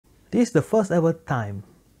This is the first ever time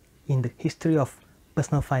in the history of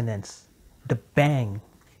personal finance the bank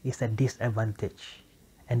is at disadvantage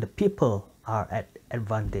and the people are at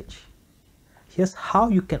advantage. Here's how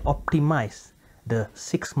you can optimize the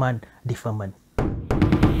 6-month deferment. You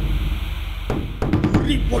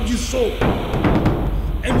reap what you sow,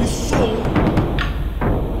 and you sow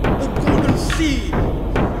a golden seed.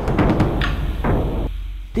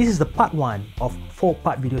 This is the part 1 of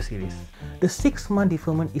 4-part video series. The 6-month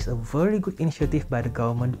deferment is a very good initiative by the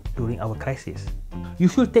government during our crisis. You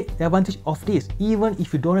should take advantage of this even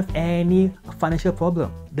if you don't have any financial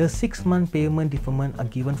problem. The 6-month payment deferment are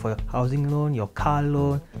given for your housing loan, your car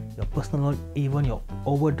loan, your personal loan, even your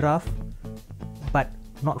overdraft, but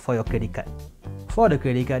not for your credit card. For the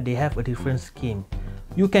credit card, they have a different scheme.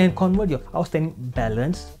 You can convert your outstanding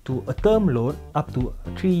balance to a term loan up to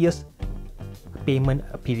 3 years payment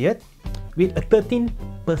period with a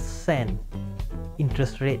 13%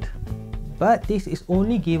 interest rate. But this is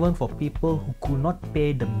only given for people who could not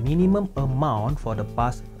pay the minimum amount for the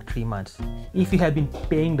past 3 months. If you have been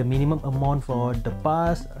paying the minimum amount for the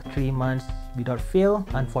past 3 months without fail,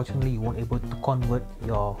 unfortunately you won't able to convert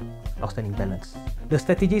your outstanding balance. The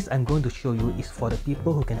strategies I'm going to show you is for the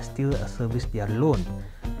people who can still service their loan.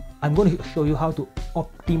 I'm going to show you how to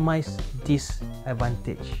optimize this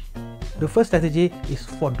advantage. The first strategy is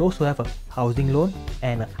for those who have a housing loan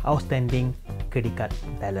and an outstanding credit card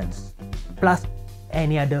balance, plus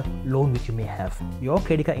any other loan which you may have. Your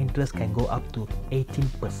credit card interest can go up to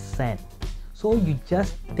 18%. So you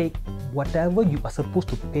just take whatever you are supposed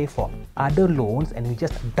to pay for other loans and you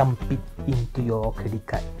just dump it into your credit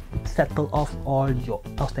card. Settle off all your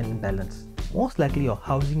outstanding balance. Most likely your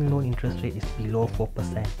housing loan interest rate is below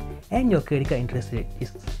 4% and your credit card interest rate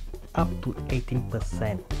is up to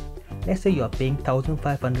 18%. Let's say you are paying 1,500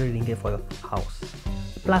 ringgit for your house,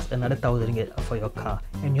 plus another 1,000 ringgit for your car,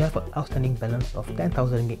 and you have an outstanding balance of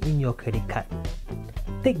 10,000 ringgit in your credit card.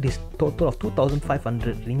 Take this total of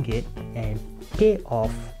 2,500 ringgit and pay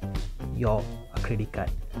off your credit card.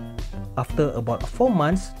 After about 4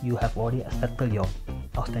 months, you have already settled your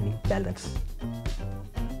outstanding balance.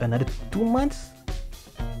 Another 2 months,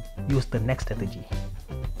 use the next strategy.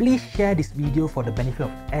 Please share this video for the benefit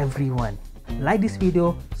of everyone. Like this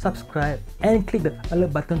video, subscribe and click the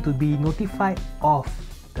alert button to be notified of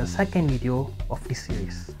the second video of this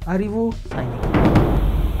series. Arivu signing.